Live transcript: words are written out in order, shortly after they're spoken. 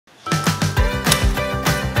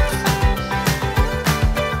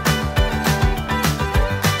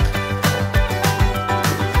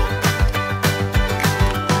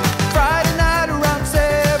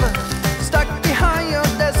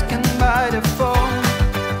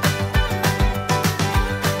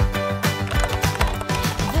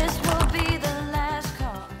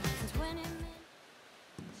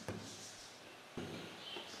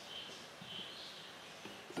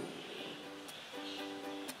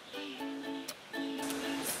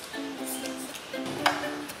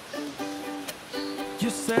You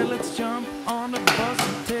said let's jump on the bus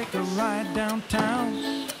and take a ride downtown.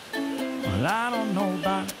 Well, I don't know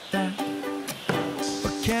about that,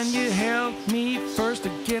 but can you help me first to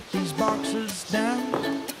get these boxes down?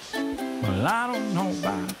 Well, I don't know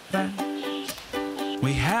about that.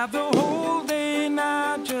 We have the whole day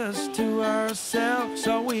now just to ourselves,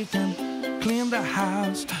 so we can clean the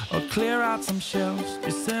house or clear out some shelves. You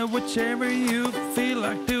said whichever you feel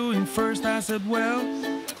like doing first. I said, well,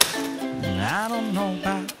 I don't know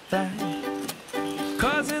about that,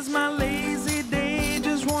 'cause it's my lazy day,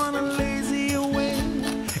 just wanna lazy away.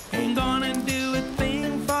 Ain't gonna do a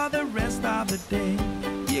thing for the rest of the day.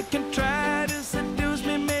 You can try to seduce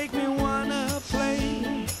me, make me wanna play.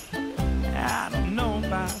 I don't know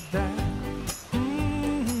about that.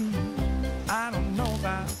 I don't know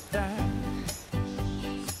about that.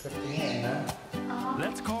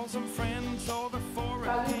 Let's call some friends over for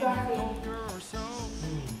a poker or so.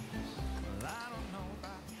 Well, I don't know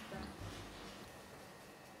about that.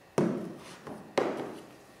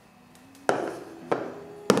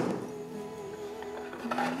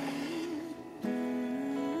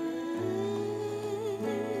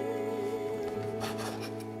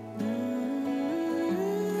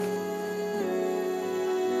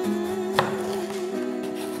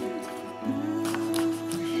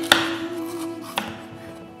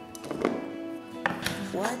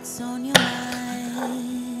 What's on your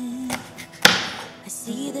mind? I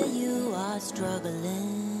see that you are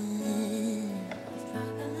struggling.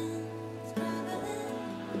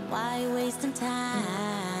 Why you wasting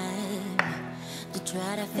time to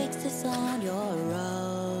try to fix this on your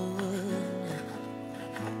own?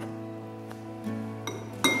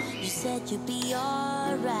 You said you'd be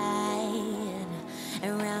alright,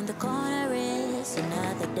 and around the corner is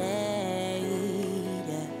another day.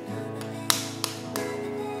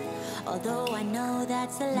 Although I know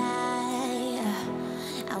that's a lie,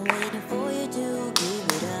 I'm waiting for you to give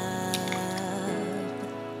it up.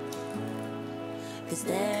 'Cause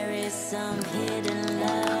there is some hidden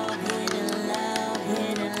love, hidden love,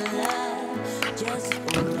 hidden love just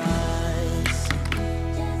for us.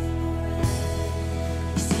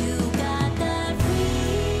 'Cause you got that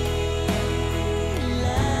free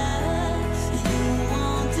love. You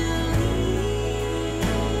want to heal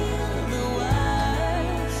the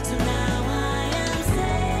world. So now I am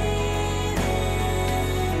saving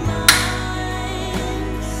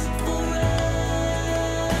mine for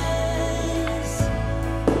us.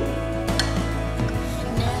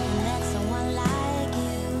 Never met someone like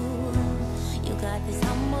you. You got this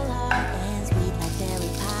humble heart and sweet like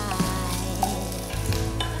berry pie.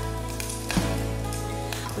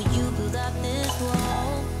 When you build up this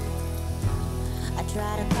wall, I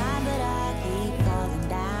try to climb but I keep falling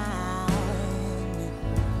down.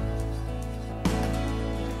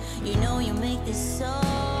 You know you make this so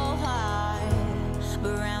hard,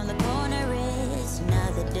 but around the corner is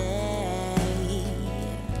another day.